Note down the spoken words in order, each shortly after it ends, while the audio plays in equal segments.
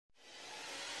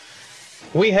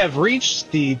We have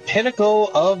reached the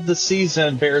pinnacle of the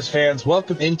season, Bears fans.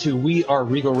 Welcome into We Are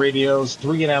Regal Radio's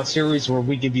 3-and-Out series, where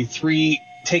we give you 3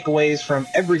 takeaways from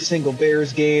every single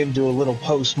Bears game, do a little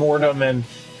post-mortem, and,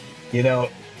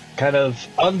 kind of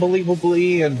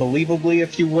unbelievably and believably,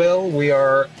 if you will, we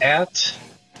are at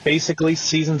basically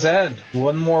season's end.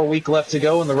 One more week left to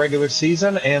go in the regular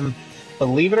season, and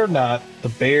believe it or not, the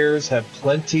Bears have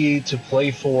plenty to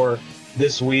play for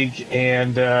this week,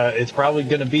 and it's probably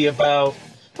going to be about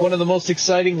one of the most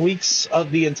exciting weeks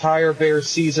of the entire Bears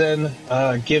season,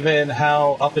 given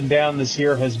how up and down this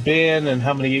year has been and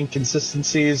how many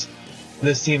inconsistencies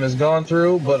this team has gone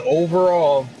through. But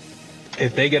overall,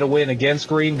 if they get a win against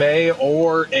Green Bay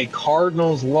or a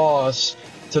Cardinals loss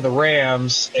to the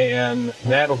Rams, and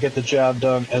that'll get the job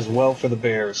done as well for the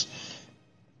Bears.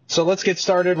 So let's get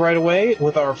started right away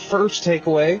with our first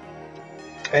takeaway.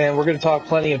 And we're going to talk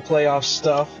plenty of playoff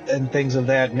stuff and things of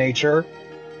that nature.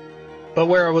 But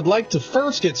where I would like to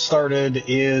first get started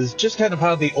is just kind of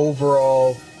how the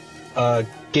overall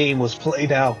game was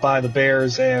played out by the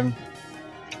Bears. And,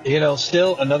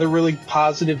 still another really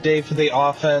positive day for the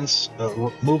offense,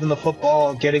 moving the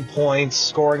football, getting points,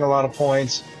 scoring a lot of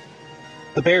points.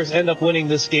 The Bears end up winning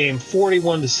this game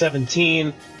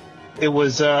 41-17. It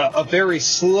was a very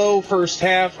slow first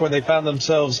half where they found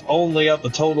themselves only up a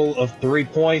total of 3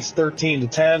 points,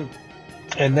 13-10.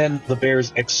 And then the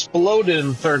Bears exploded in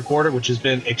the third quarter, which has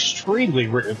been extremely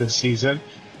rare this season,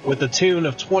 with a tune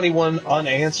of 21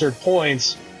 unanswered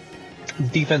points. The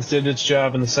defense did its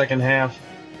job in the second half,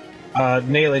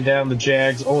 nailing down the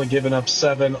Jags, only giving up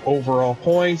 7 overall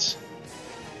points.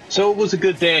 So it was a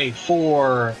good day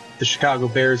for the Chicago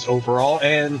Bears overall,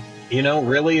 and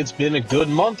really it's been a good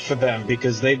month for them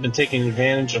because they've been taking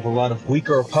advantage of a lot of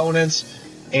weaker opponents,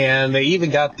 and they even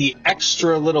got the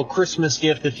extra little Christmas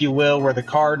gift, if you will, where the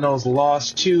Cardinals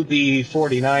lost to the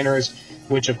 49ers,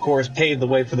 which of course paved the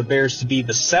way for the Bears to be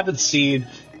the 7th seed.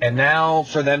 And now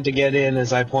for them to get in,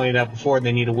 as I pointed out before,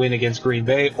 they need a win against Green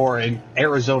Bay or an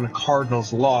Arizona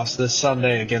Cardinals loss this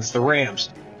Sunday against the Rams.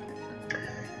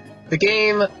 The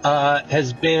game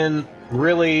has been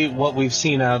really what we've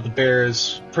seen out of the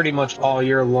Bears pretty much all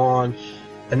year long,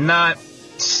 and not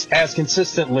as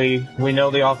consistently. We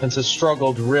know the offense has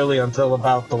struggled really until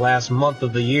about the last month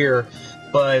of the year,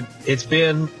 but it's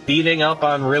been beating up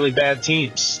on really bad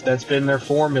teams. That's been their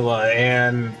formula,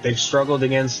 and they've struggled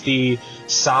against the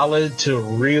solid to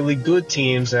really good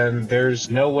teams, and there's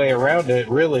no way around it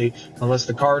really unless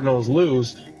the Cardinals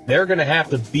lose. They're going to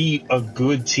have to beat a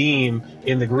good team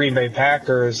in the Green Bay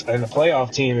Packers and the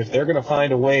playoff team if they're going to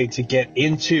find a way to get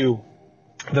into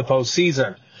the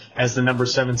postseason as the number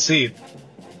 7 seed.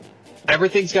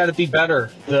 Everything's got to be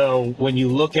better, though, when you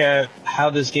look at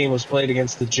how this game was played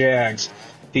against the Jags.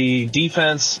 The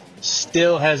defense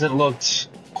still hasn't looked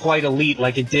quite elite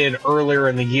like it did earlier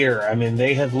in the year. I mean,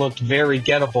 they have looked very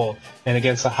gettable, and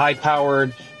against a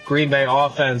high-powered Green Bay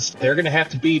offense, they're going to have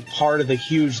to be part of the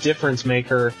huge difference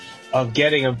maker of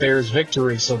getting a Bears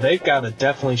victory. So they've got to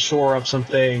definitely shore up some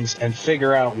things and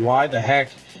figure out why the heck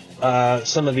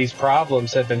some of these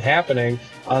problems have been happening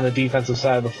on the defensive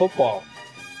side of the football.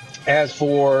 As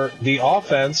for the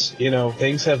offense,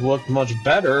 things have looked much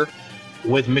better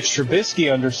with Mitch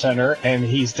Trubisky under center, and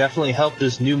he's definitely helped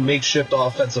this new makeshift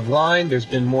offensive line. There's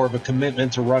been more of a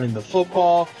commitment to running the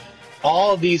football.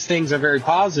 All of these things are very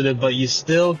positive, but you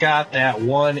still got that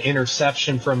one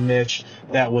interception from Mitch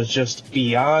that was just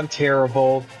beyond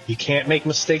terrible. You can't make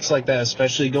mistakes like that,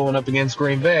 especially going up against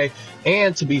Green Bay.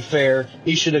 And to be fair,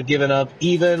 he should have given up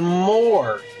even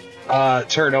more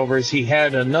turnovers. He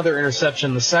had another interception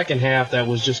in the second half that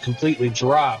was just completely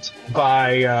dropped by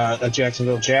a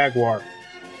Jacksonville Jaguar.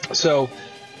 So,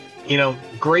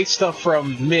 great stuff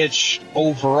from Mitch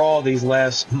overall these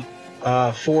last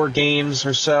 4 games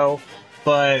or so,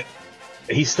 but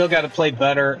he's still got to play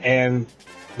better, and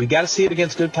we got to see it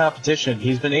against good competition.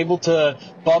 He's been able to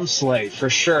bum slay for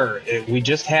sure. We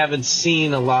just haven't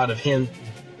seen a lot of him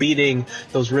beating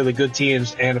those really good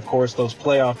teams and, of course, those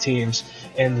playoff teams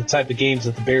and the type of games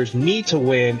that the Bears need to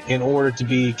win in order to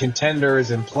be contenders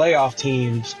and playoff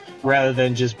teams rather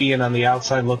than just being on the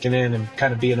outside looking in and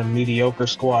kind of being a mediocre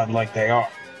squad like they are.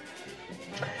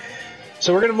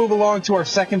 So we're going to move along to our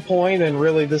second point, and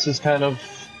really this is kind of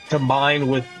combined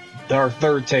with our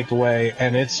third takeaway,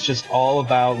 and it's just all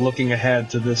about looking ahead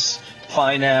to this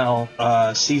final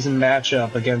season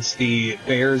matchup against the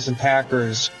Bears and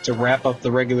Packers to wrap up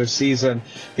the regular season.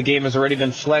 The game has already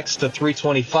been flexed to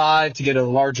 325 to get a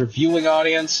larger viewing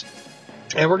audience.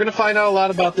 And we're going to find out a lot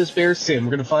about this Bears team.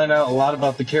 We're going to find out a lot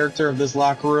about the character of this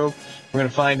locker room. We're going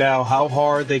to find out how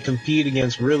hard they compete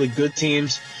against really good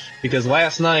teams. because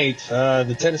last night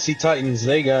the Tennessee Titans,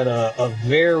 they got a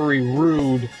very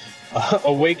rude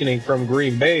awakening from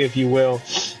Green Bay, if you will.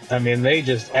 I mean, they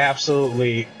just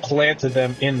absolutely planted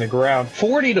them in the ground.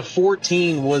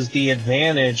 40-14 was the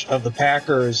advantage of the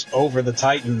Packers over the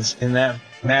Titans in that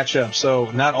matchup.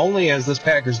 So not only has this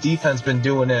Packers defense been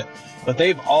doing it, but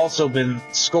they've also been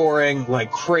scoring like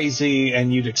crazy,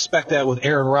 and you'd expect that with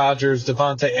Aaron Rodgers,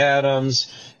 Devontae Adams,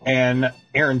 and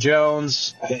Aaron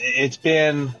Jones. It's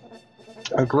been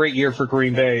a great year for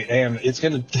Green Bay, and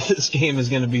this game is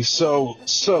gonna be so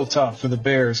tough for the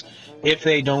Bears if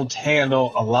they don't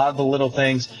handle a lot of the little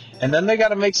things, and then they got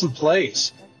to make some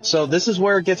plays. So this is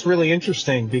where it gets really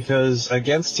interesting, because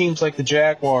against teams like the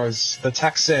Jaguars, the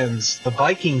Texans, the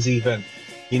Vikings even,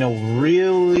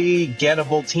 really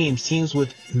gettable teams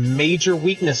with major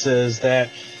weaknesses that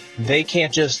they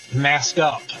can't just mask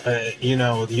up.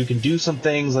 You can do some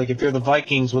things like if you're the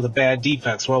Vikings with a bad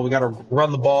defense, well, we got to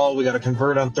run the ball, we got to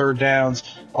convert on third downs,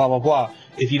 blah, blah, blah.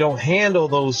 If you don't handle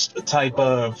those type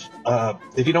of,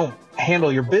 if you don't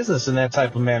handle your business in that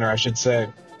type of manner, I should say,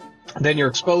 then you're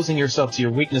exposing yourself to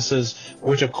your weaknesses,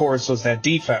 which of course was that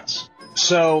defense.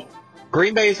 So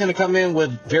Green Bay is going to come in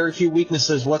with very few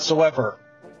weaknesses whatsoever.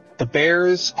 The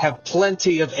Bears have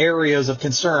plenty of areas of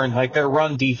concern, like their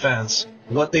run defense,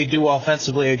 what they do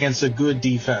offensively against a good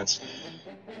defense.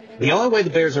 The only way the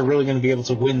Bears are really going to be able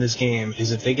to win this game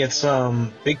is if they get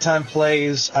some big-time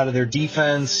plays out of their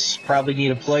defense, probably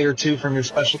need a play or two from your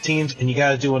special teams, and you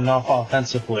got to do enough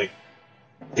offensively.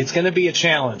 It's going to be a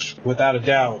challenge, without a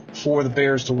doubt, for the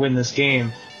Bears to win this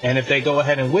game. And if they go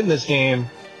ahead and win this game,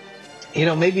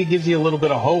 maybe it gives you a little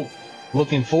bit of hope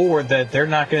looking forward that they're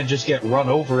not going to just get run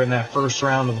over in that first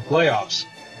round of the playoffs.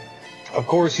 Of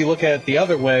course, you look at it the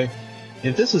other way.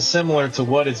 If this is similar to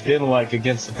what it's been like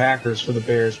against the Packers for the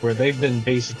Bears, where they've been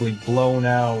basically blown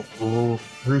out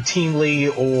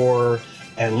routinely, or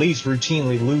at least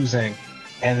routinely losing,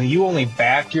 and you only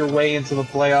back your way into the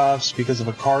playoffs because of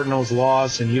a Cardinals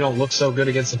loss and you don't look so good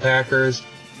against the Packers,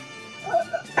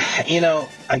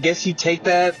 I guess you take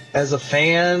that as a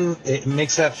fan. It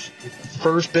makes that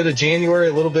first bit of January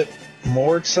a little bit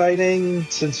more exciting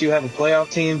since you have a playoff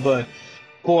team, but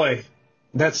boy,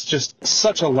 that's just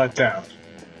such a letdown.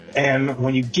 And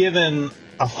when you've given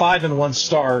a 5-1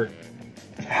 start,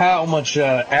 how much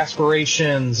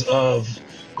aspirations of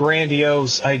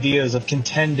grandiose ideas of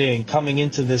contending coming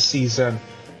into this season,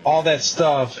 all that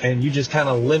stuff, and you just kind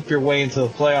of limp your way into the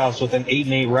playoffs with an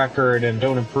 8-8 record and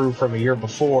don't improve from a year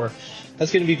before,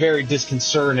 that's going to be very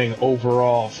disconcerting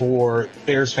overall for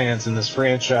Bears fans in this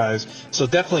franchise. So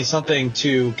definitely something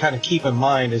to kind of keep in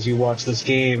mind as you watch this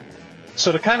game.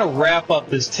 So to kind of wrap up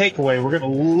this takeaway, we're going to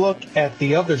look at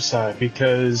the other side,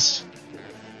 because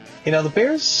the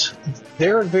Bears,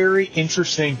 they're a very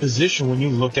interesting position when you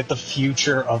look at the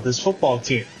future of this football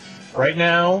team. Right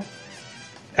now,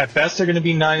 at best, they're going to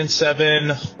be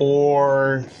 9-7,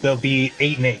 or they'll be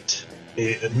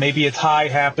 8-8. Maybe a tie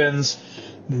happens.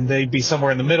 They'd be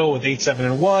somewhere in the middle with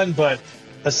 8-7-1, but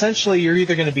essentially you're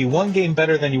either going to be one game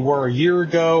better than you were a year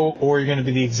ago, or you're going to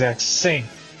be the exact same.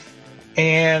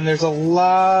 And there's a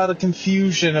lot of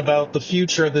confusion about the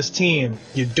future of this team.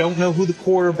 You don't know who the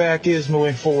quarterback is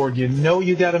moving forward.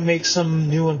 You got to make some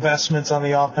new investments on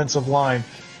the offensive line.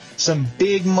 Some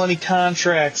big money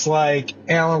contracts like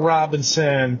Allen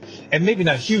Robinson, and maybe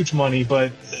not huge money,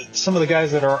 but some of the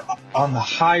guys that are on the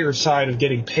higher side of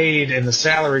getting paid in the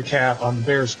salary cap on the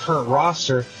Bears' current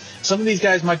roster. Some of these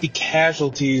guys might be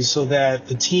casualties so that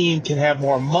the team can have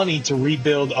more money to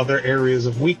rebuild other areas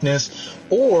of weakness.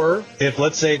 Or if,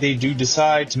 let's say, they do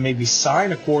decide to maybe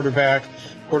sign a quarterback,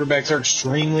 quarterbacks are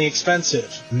extremely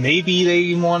expensive. Maybe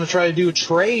they want to try to do a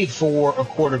trade for a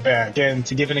quarterback. And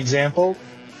to give an example,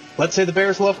 let's say the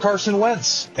Bears love Carson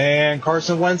Wentz, and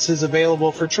Carson Wentz is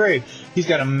available for trade. He's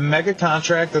got a mega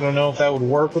contract. I don't know if that would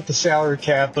work with the salary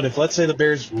cap, but if, let's say, the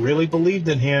Bears really believed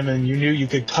in him and you knew you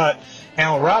could cut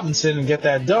Allen Robinson and get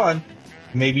that done,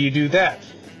 maybe you do that.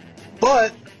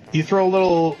 But you throw a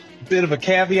little bit of a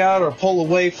caveat or pull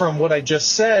away from what I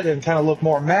just said and kind of look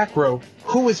more macro.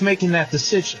 Who is making that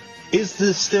decision? Is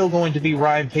this still going to be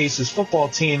Ryan Pace's football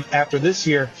team after this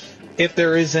year if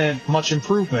there isn't much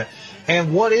improvement?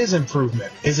 And what is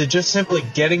improvement? Is it just simply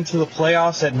getting to the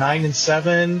playoffs at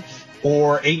 9-7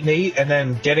 or 8-8 and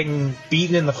then getting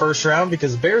beaten in the first round?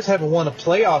 Because the Bears haven't won a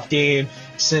playoff game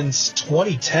since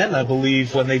 2010, I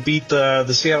believe, when they beat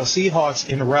the Seattle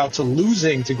Seahawks en route to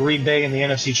losing to Green Bay in the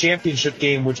NFC Championship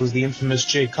game, which was the infamous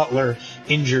Jay Cutler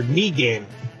injured knee game.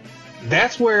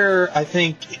 That's where I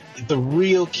think the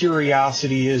real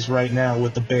curiosity is right now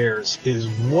with the Bears, is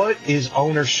what is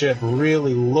ownership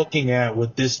really looking at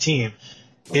with this team?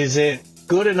 Is it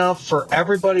good enough for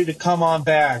everybody to come on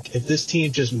back if this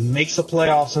team just makes the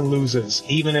playoffs and loses,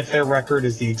 even if their record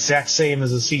is the exact same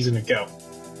as a season ago?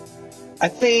 I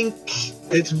think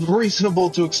it's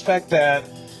reasonable to expect that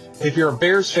if you're a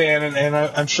Bears fan, and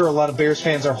I'm sure a lot of Bears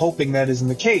fans are hoping that isn't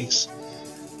the case.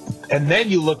 And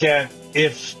then you look at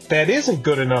if that isn't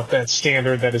good enough, that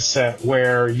standard that is set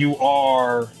where you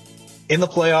are in the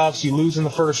playoffs, you lose in the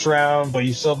first round, but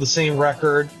you still have the same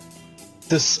record.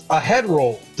 A head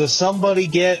roll. Does somebody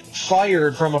get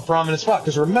fired from a prominent spot?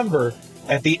 Because remember,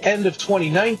 at the end of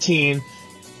 2019,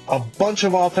 a bunch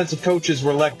of offensive coaches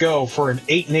were let go for an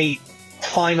 8-8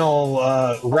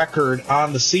 final record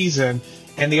on the season,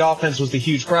 and the offense was the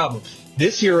huge problem.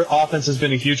 This year, offense has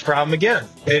been a huge problem again.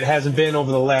 It hasn't been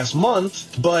over the last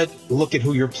month, but look at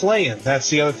who you're playing. That's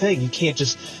the other thing. You can't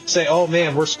just say, oh,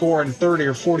 man, we're scoring 30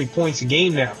 or 40 points a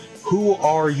game now. Who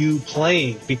are you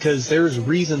playing? Because there's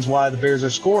reasons why the Bears are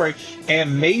scoring,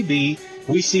 and maybe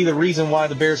we see the reason why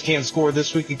the Bears can't score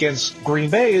this week against Green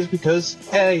Bay is because,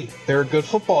 hey, they're a good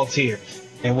football team.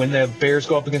 And when the Bears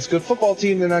go up against a good football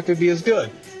team, they're not going to be as good.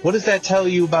 What does that tell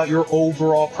you about your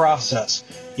overall process?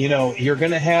 You know, you're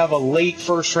going to have a late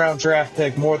first-round draft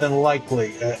pick more than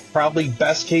likely. Probably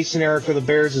best case scenario for the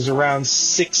Bears is around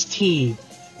 16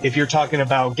 if you're talking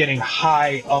about getting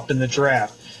high up in the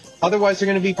draft. Otherwise, they're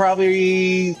going to be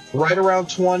probably right around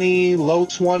 20, low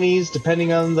 20s,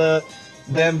 depending on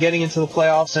them getting into the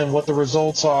playoffs and what the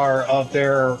results are of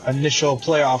their initial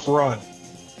playoff run.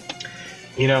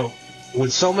 You know,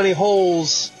 with so many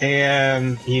holes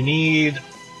and you need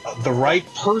the right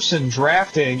person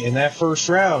drafting in that first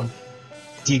round,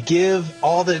 do you give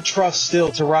all the trust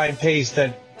still to Ryan Pace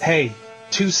that, hey,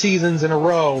 2 seasons in a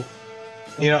row,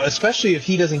 you know, especially if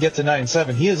he doesn't get to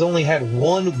 9-7, he has only had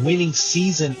 1 winning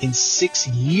season in 6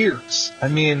 years. I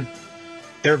mean,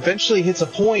 there eventually hits a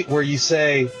point where you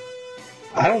say,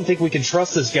 I don't think we can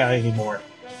trust this guy anymore.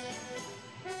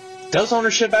 Does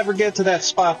ownership ever get to that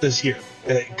spot this year?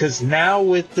 Because now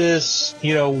with this,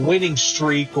 you know, winning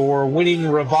streak or winning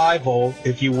revival,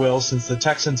 if you will, since the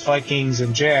Texans, Vikings,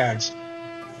 and Jags,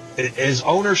 is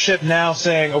ownership now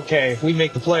saying, okay, if we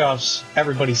make the playoffs,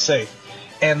 everybody's safe?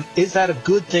 And is that a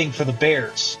good thing for the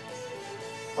Bears?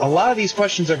 A lot of these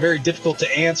questions are very difficult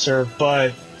to answer,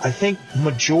 but I think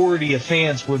majority of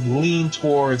fans would lean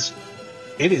towards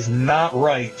it is not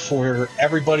right for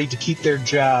everybody to keep their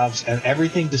jobs and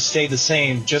everything to stay the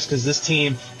same just because this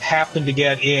team happened to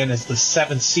get in as the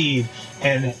 7th seed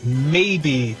and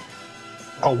maybe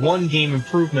a 1-game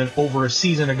improvement over a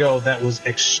season ago that was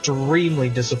extremely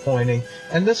disappointing.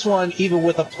 And this one, even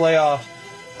with a playoff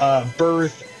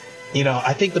berth, you know,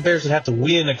 I think the Bears would have to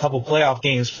win a couple playoff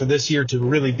games for this year to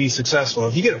really be successful.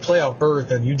 If you get a playoff berth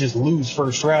and you just lose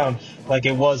first round like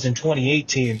it was in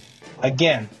 2018,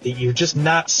 again, you're just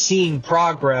not seeing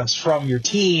progress from your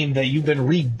team that you've been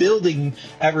rebuilding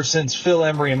ever since Phil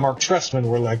Emery and Mark Trestman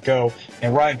were let go.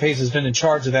 And Ryan Pace has been in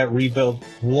charge of that rebuild,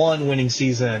 1 winning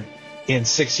season in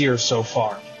 6 years so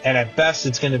far. And at best,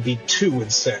 it's going to be 2 in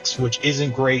 6, which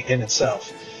isn't great in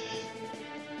itself.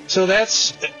 So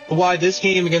that's why this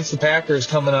game against the Packers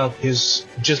coming up is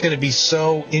just going to be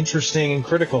so interesting and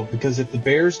critical, because if the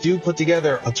Bears do put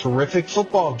together a terrific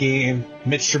football game,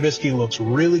 Mitch Trubisky looks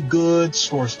really good,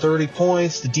 scores 30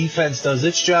 points, the defense does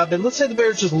its job, and let's say the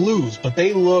Bears just lose, but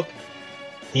they look,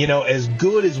 you know, as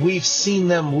good as we've seen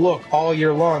them look all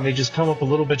year long, they just come up a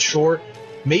little bit short.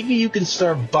 Maybe you can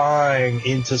start buying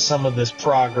into some of this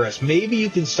progress. Maybe you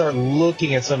can start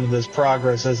looking at some of this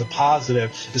progress as a positive,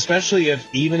 especially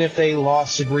even if they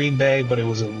lost to Green Bay, but it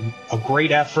was a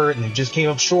great effort and they just came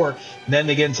up short. And then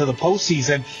they get into the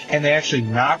postseason and they actually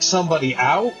knock somebody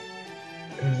out.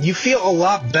 You feel a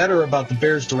lot better about the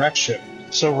Bears' direction.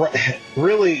 So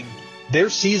really,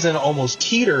 their season almost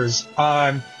teeters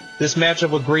on this matchup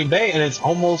with Green Bay, and it's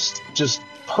almost just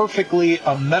perfectly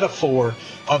a metaphor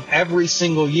of every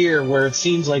single year where it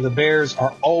seems like the Bears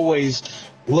are always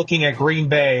looking at Green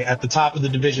Bay at the top of the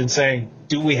division saying,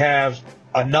 do we have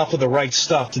enough of the right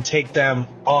stuff to take them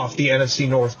off the NFC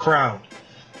North crown?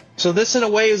 So this, in a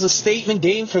way, is a statement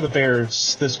game for the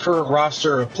Bears. This current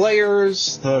roster of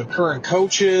players, the current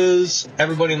coaches,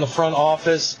 everybody in the front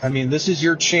office. I mean, this is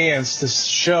your chance to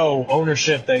show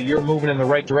ownership that you're moving in the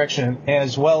right direction,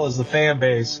 as well as the fan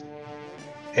base.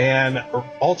 And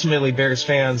ultimately, Bears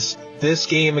fans, this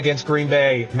game against Green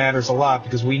Bay matters a lot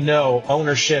because we know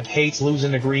ownership hates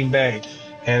losing to Green Bay.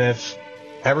 And if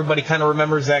everybody kind of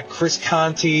remembers that Chris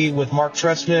Conte with Mark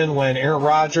Trestman, when Aaron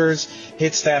Rodgers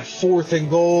hits that 4th and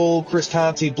goal, Chris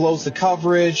Conte blows the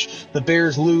coverage, the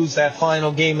Bears lose that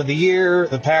final game of the year,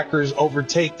 the Packers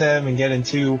overtake them and get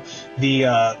into the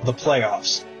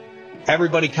playoffs.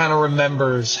 everybody kind of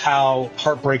remembers how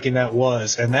heartbreaking that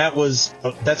was. And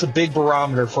that's a big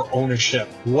barometer for ownership.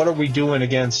 What are we doing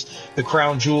against the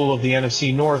crown jewel of the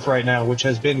NFC North right now, which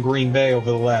has been Green Bay over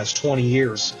the last 20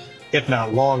 years, if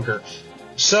not longer?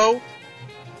 So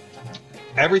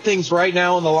everything's right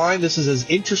now on the line. This is as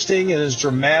interesting and as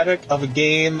dramatic of a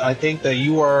game, I think, that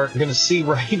you are going to see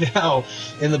right now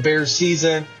in the Bears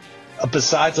season,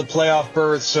 besides a playoff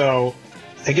berth. So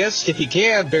I guess if you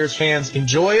can, Bears fans,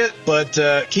 enjoy it,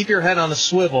 but keep your head on a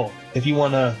swivel, if you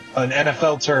want an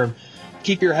NFL term.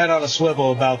 Keep your head on a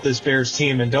swivel about this Bears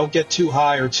team, and don't get too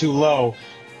high or too low.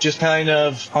 Just kind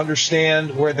of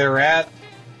understand where they're at,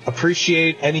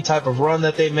 appreciate any type of run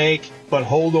that they make, but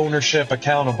hold ownership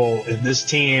accountable if this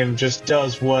team just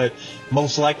does what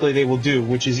most likely they will do,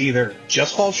 which is either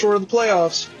just fall short of the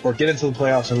playoffs or get into the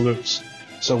playoffs and lose.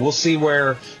 So we'll see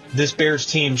where this Bears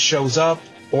team shows up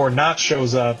or not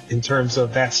shows up in terms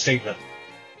of that statement.